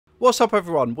What's up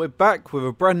everyone, we're back with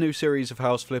a brand new series of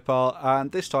House Flipper,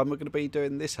 and this time we're going to be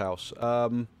doing this house. I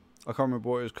can't remember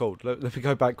what it was called, let me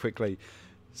go back quickly.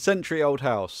 Century old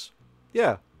house.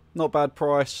 Yeah, not bad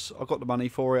price, I got the money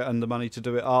for it and the money to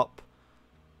do it up.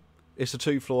 It's a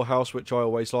 2-floor house, which I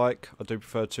always like. I do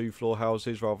prefer 2-floor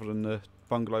houses rather than the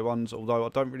bungalow ones, although I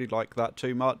don't really like that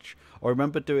too much. I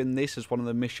remember doing this as one of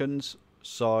the missions,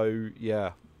 so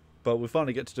yeah. But we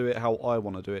finally get to do it how I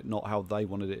want to do it, not how they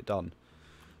wanted it done.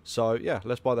 So yeah,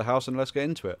 let's buy the house and let's get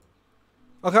into it.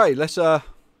 Okay, let's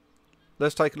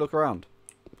take a look around.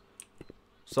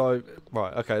 So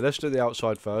right, okay, let's do the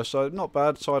outside first. So not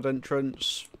bad, side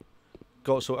entrance.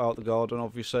 Got to sort out the garden,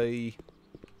 obviously.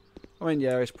 I mean,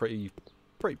 yeah, it's pretty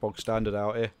bog standard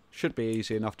out here. Should be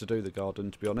easy enough to do the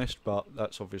garden, to be honest, but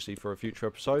that's obviously for a future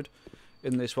episode.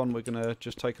 In this one, we're gonna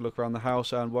just take a look around the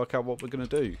house and work out what we're gonna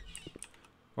do.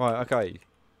 Right, okay.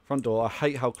 Front door. I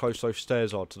hate how close those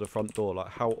stairs are to the front door.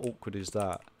 Like, how awkward is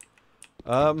that?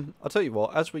 I'll tell you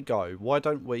what, as we go, why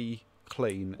don't we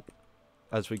clean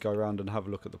as we go around and have a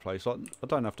look at the place? Like, I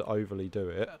don't have to overly do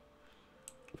it,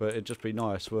 but it'd just be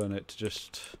nice, wouldn't it, to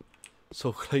just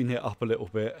sort of clean it up a little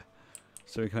bit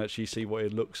so we can actually see what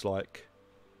it looks like.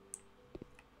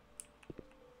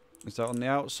 Is that on the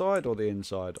outside or the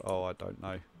inside? Oh, I don't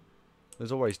know.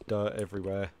 There's always dirt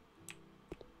everywhere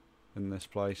in this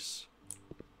place.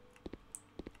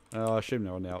 I assume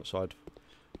they're on the outside.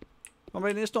 I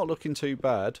mean, it's not looking too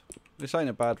bad. This ain't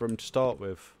a bad room to start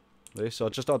with. I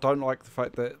don't like the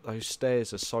fact that those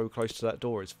stairs are so close to that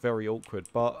door. It's very awkward.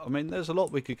 But, I mean, there's a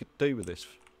lot we could do with this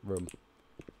room.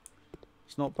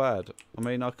 It's not bad. I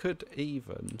mean, I could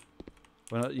even...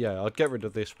 yeah, I'd get rid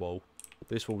of this wall.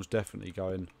 This wall's definitely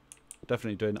going...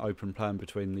 Definitely doing open plan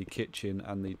between the kitchen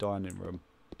and the dining room.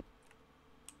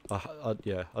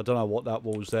 Yeah, I don't know what that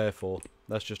wall's there for.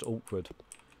 That's just awkward.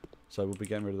 So we'll be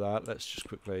getting rid of that. Let's just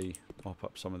quickly mop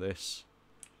up some of this.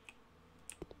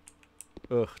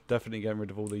 Ugh, definitely getting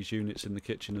rid of all these units in the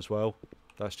kitchen as well.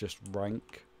 That's just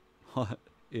rank.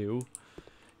 Ew.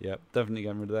 Yep, definitely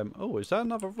getting rid of them. Oh, is that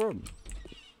another room?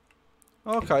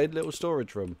 Okay, little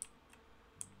storage room.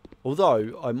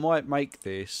 Although, I might make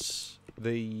this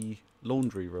the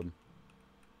laundry room.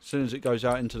 As soon as it goes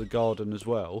out into the garden as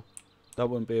well, that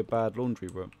wouldn't be a bad laundry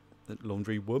room.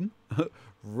 Laundry room?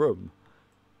 Room.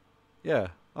 Yeah,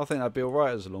 I think that'd be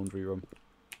alright as a laundry room.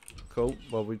 Cool.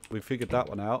 Well, we figured that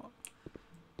one out.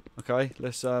 Okay,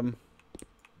 let's what's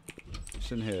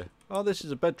in here? Oh, this is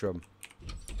a bedroom.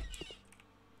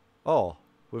 Oh,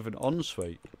 with an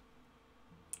ensuite.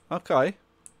 Okay.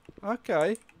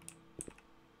 Okay.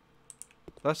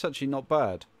 That's actually not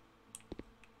bad.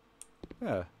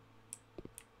 Yeah.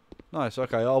 Nice,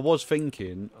 okay. I was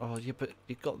thinking, oh yeah, but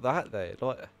you got that there.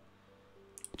 Like,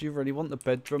 do you really want the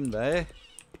bedroom there?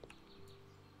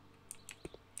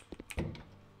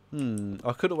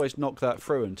 I could always knock that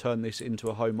through and turn this into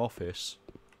a home office.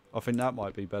 I think that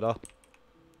might be better.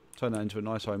 Turn that into a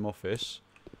nice home office.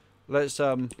 Let's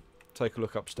take a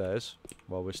look upstairs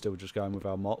while we're still just going with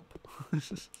our mop.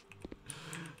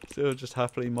 Still just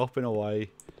happily mopping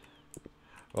away.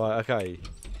 Right, okay.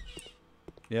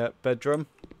 Yeah, bedroom.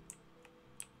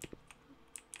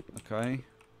 Okay.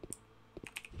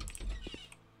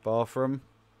 Bathroom.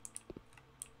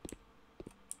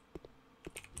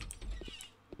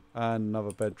 And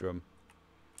another bedroom.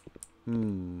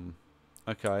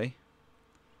 Okay.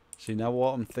 See, now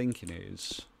what I'm thinking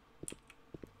is...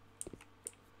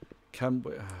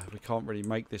 we can't really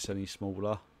make this any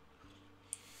smaller.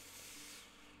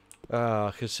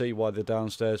 I can see why the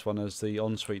downstairs one has the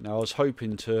ensuite now. I was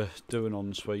hoping to do an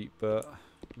ensuite, but...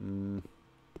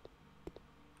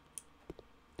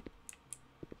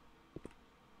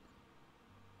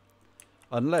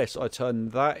 unless I turn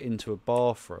that into a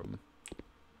bathroom...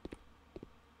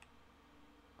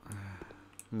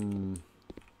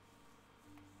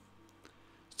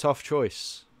 Tough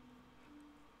choice.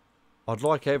 I'd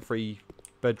like every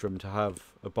bedroom to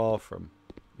have a bathroom,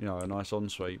 you know, a nice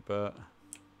ensuite, but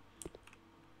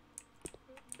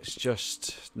it's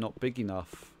just not big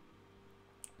enough.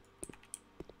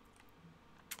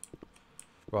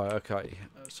 Right, okay.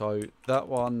 So that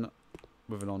one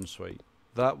with an ensuite,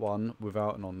 that one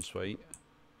without an ensuite.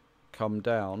 Come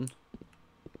down.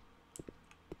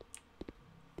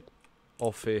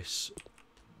 Office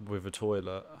with a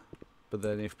toilet, but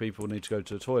then if people need to go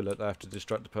to the toilet, they have to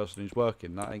distract the person who's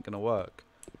working. That ain't gonna work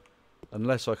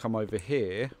unless I come over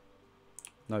here.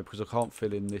 No, because I can't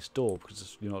fill in this door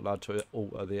because you're not allowed to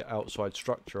alter the outside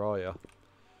structure, are you?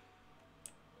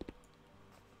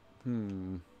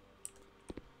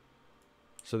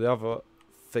 So the other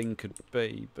thing could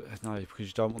be, but no, because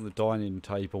you don't want the dining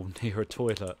table near a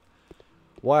toilet.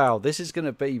 Wow, this is going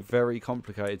to be very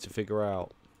complicated to figure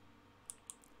out.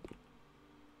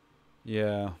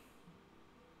 Yeah.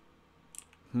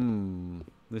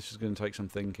 This is going to take some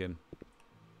thinking.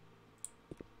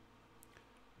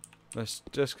 Let's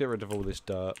just get rid of all this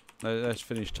dirt. Let's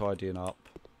finish tidying up.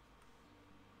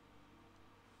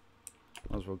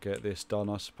 Might as well get this done,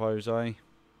 I suppose, eh?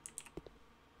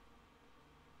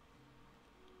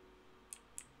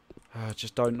 I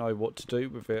just don't know what to do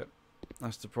with it.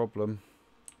 That's the problem.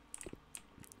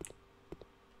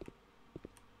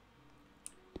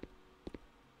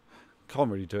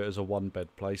 Can't really do it as a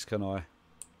one-bed place, can I?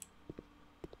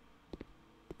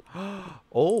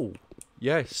 Oh,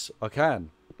 yes, I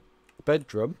can.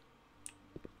 Bedroom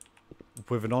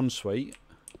with an ensuite.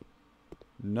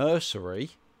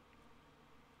 Nursery.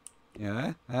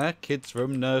 Yeah, kids'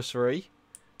 room, nursery.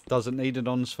 Doesn't need an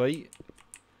ensuite.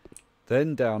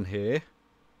 Then down here,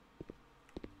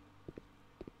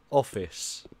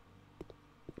 office.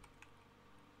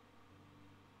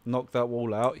 Knock that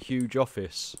wall out. Huge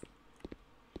office.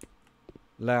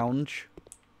 Lounge.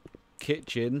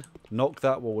 Kitchen. Knock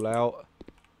that wall out.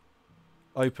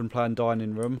 Open plan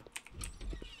dining room.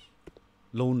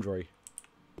 Laundry.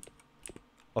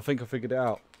 I think I figured it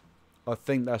out. I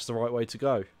think that's the right way to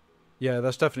go. Yeah,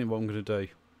 that's definitely what I'm going to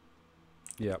do.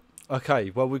 Yeah. Okay,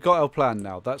 well, we've got our plan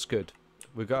now. That's good.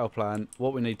 We've got our plan.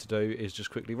 What we need to do is just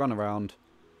quickly run around,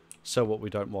 sell what we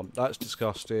don't want. That's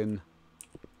disgusting.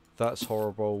 That's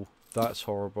horrible. That's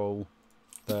horrible.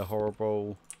 They're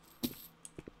horrible.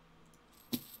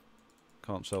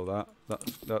 Can't sell that.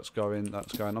 That's going.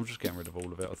 That's going. I'm just getting rid of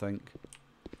all of it, I think.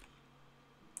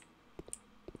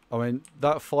 I mean,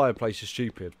 that fireplace is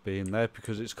stupid being there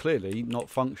because it's clearly not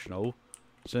functional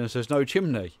since there's no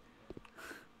chimney.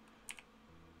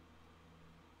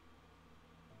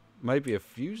 Maybe a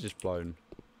fuse is blown.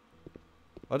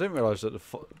 I didn't realise that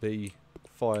the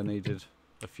fire needed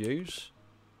a fuse.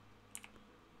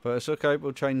 But it's okay,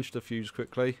 we'll change the fuse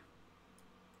quickly.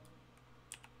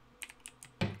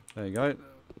 There you go.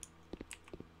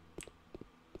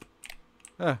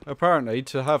 Yeah, apparently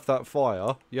to have that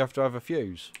fire, you have to have a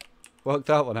fuse. Work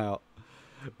that one out.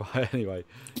 Right, anyway,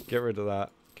 get rid of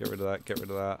that. Get rid of that, get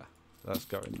rid of that. That's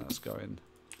going, that's going.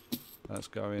 That's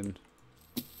going.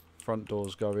 Front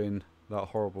door's going. That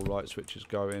horrible light switch is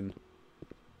going.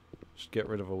 Just get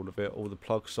rid of all of it. All the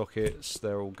plug sockets,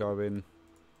 they're all going.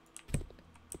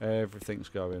 Everything's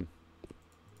going.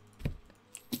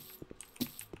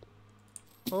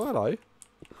 Oh, hello.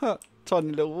 Ha,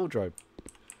 tiny little wardrobe.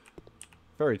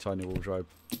 Very tiny wardrobe.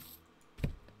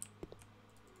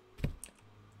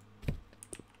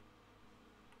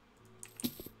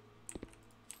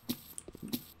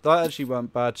 That actually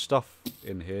weren't bad stuff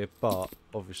in here, but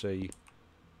obviously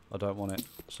I don't want it,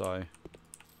 so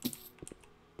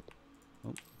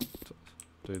oh,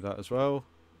 do that as well.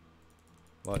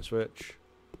 Light switch.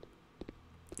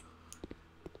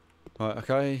 Right,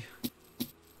 okay.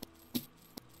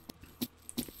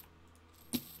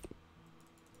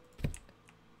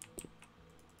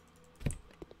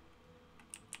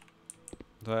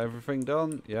 Is that everything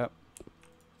done? Yep.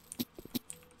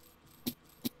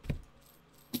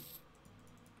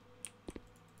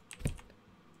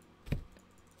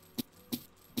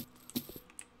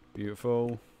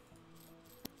 Beautiful.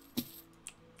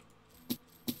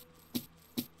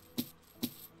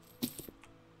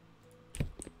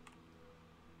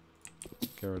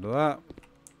 Get rid of that.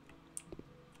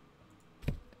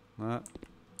 That.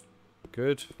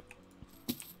 Good.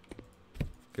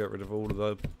 Get rid of all of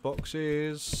the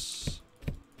boxes.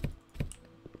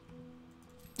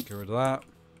 Get rid of that.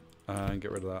 And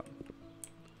get rid of that.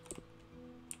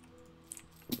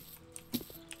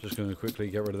 Just going to quickly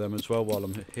get rid of them as well while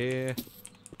I'm here.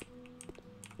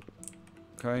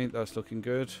 Okay, that's looking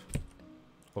good.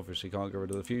 Obviously can't get rid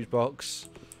of the fuse box.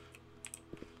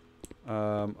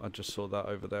 I just saw that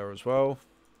over there as well.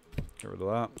 Get rid of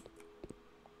that.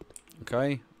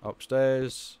 Okay,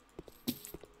 upstairs.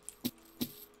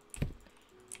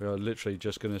 We are literally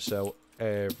just going to sell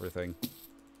everything.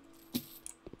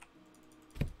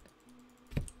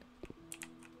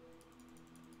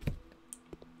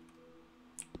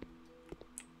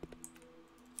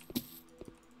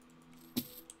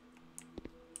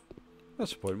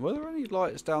 That's the point. Were there any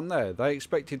lights down there? They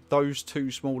expected those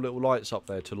two small little lights up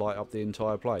there to light up the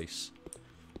entire place.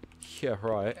 Yeah,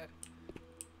 right.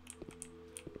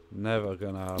 Never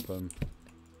gonna happen.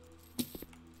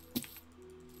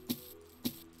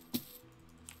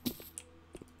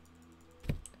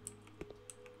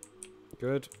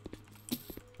 Good.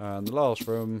 And the last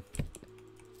room.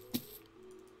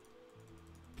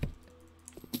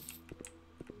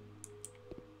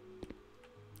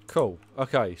 Cool.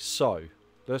 Okay, so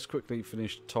let's quickly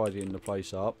finish tidying the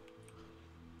place up.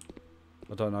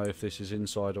 I don't know if this is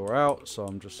inside or out, so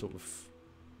I'm just sort of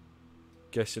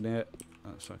guessing it.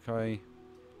 That's okay.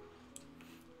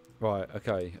 Right,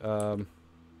 okay.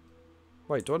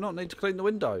 Wait, do I not need to clean the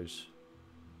windows?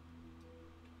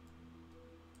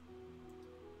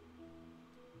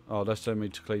 Oh, that's telling me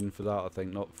to clean for that, I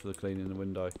think, not for the cleaning the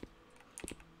window.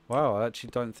 Wow, I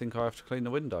actually don't think I have to clean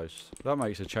the windows. That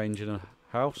makes a change in a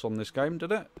house on this game,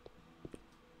 doesn't it?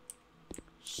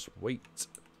 Sweet.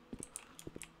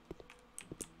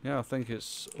 Yeah, I think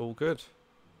it's all good.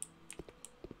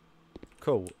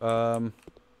 Cool.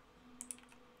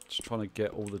 Just trying to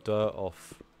get all the dirt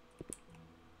off.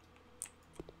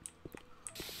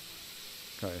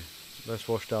 Okay, let's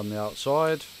wash down the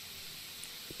outside.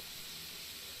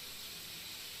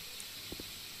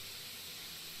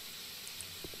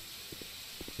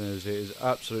 As it is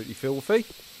absolutely filthy.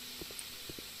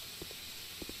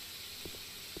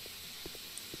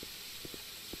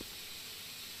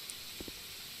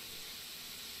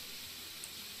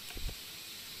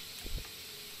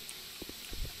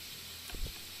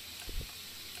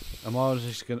 Am I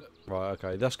just gonna... Right,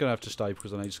 okay, that's gonna have to stay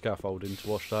because I need scaffolding to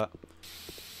wash that.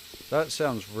 That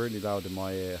sounds really loud in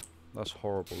my ear. That's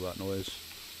horrible, that noise.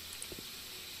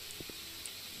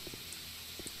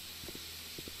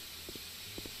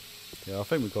 Yeah, I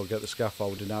think we've got to get the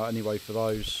scaffolding out anyway for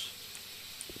those.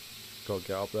 Got to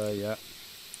get up there, yeah.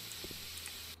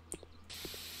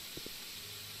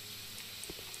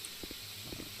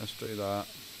 Let's do that.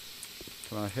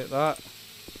 Can I hit that?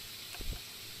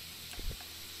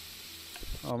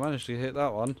 Oh, I managed to hit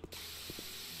that one.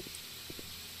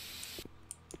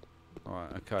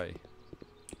 Alright, okay.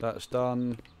 That's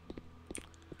done.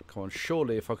 Come on,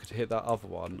 surely if I could hit that other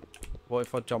one. What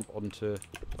if I jump onto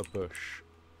a bush?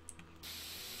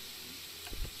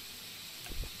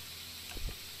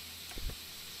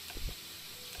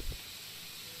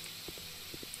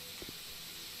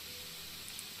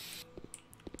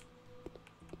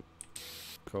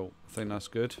 Cool, I think that's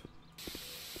good.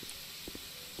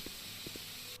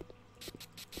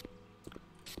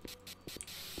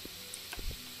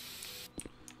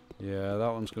 Yeah,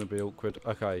 that one's going to be awkward.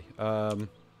 Okay, not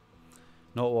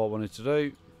what I wanted to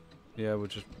do. Yeah, we'll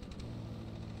just...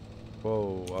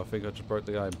 Whoa, I think I just broke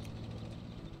the game.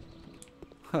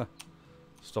 Huh.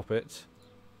 Stop it.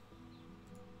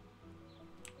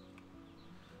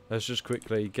 Let's just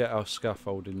quickly get our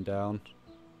scaffolding down.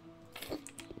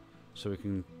 So we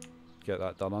can get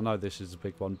that done. I know this is a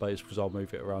big one, but it's because I'll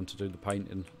move it around to do the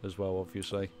painting as well,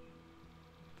 obviously.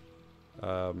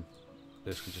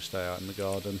 This can just stay out in the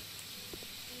garden.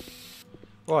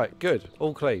 Right, good.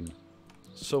 All clean.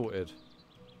 Sorted.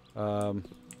 What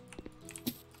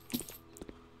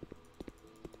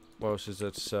else is there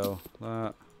to sell?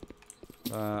 That.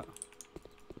 That.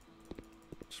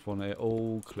 Just want it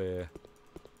all clear.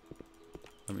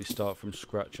 Let me start from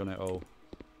scratch on it all.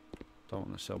 Don't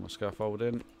want to sell my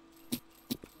scaffolding.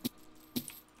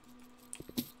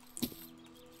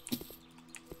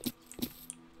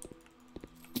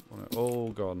 Want it all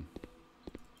gone.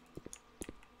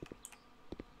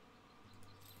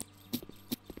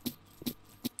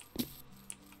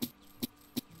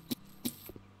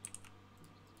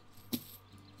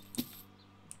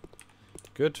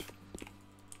 Good.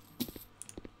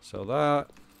 Sell that.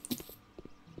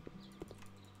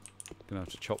 Gonna have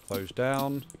to chop those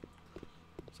down.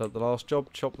 Is that the last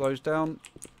job? Chop those down?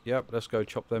 Yep, let's go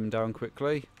chop them down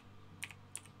quickly.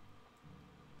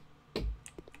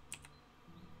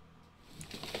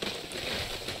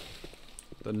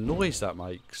 The noise that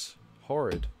makes.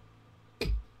 Horrid.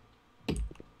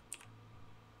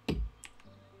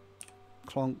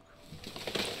 Clonk.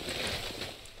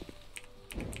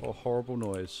 What a horrible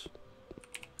noise.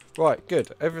 Right,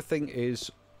 good. Everything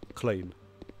is clean.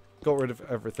 Got rid of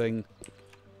everything.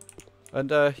 And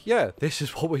yeah, this is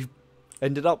what we've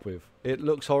ended up with. It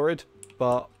looks horrid,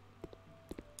 but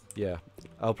yeah,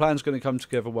 our plan's going to come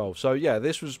together well. So yeah,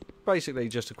 this was basically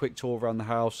just a quick tour around the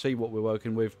house, see what we're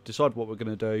working with, decide what we're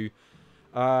going to do,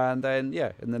 and then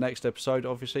yeah, in the next episode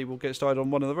obviously we'll get started on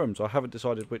one of the rooms. I haven't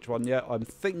decided which one yet. I'm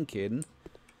thinking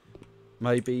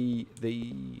maybe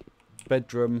the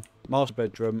bedroom, master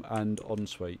bedroom and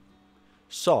ensuite.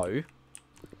 So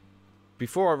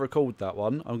before I record that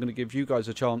one, I'm going to give you guys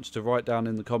a chance to write down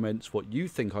in the comments what you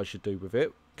think I should do with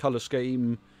it. Colour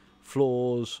scheme,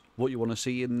 floors, what you want to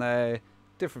see in there,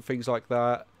 different things like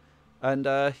that. And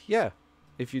yeah,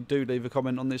 if you do leave a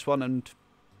comment on this one and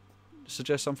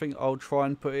suggest something, I'll try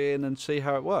and put it in and see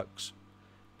how it works.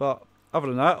 But other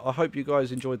than that, I hope you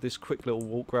guys enjoyed this quick little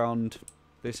walk around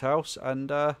this house.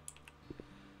 And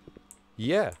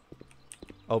yeah,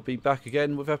 I'll be back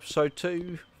again with episode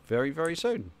 2 very, very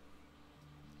soon.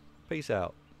 Peace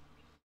out.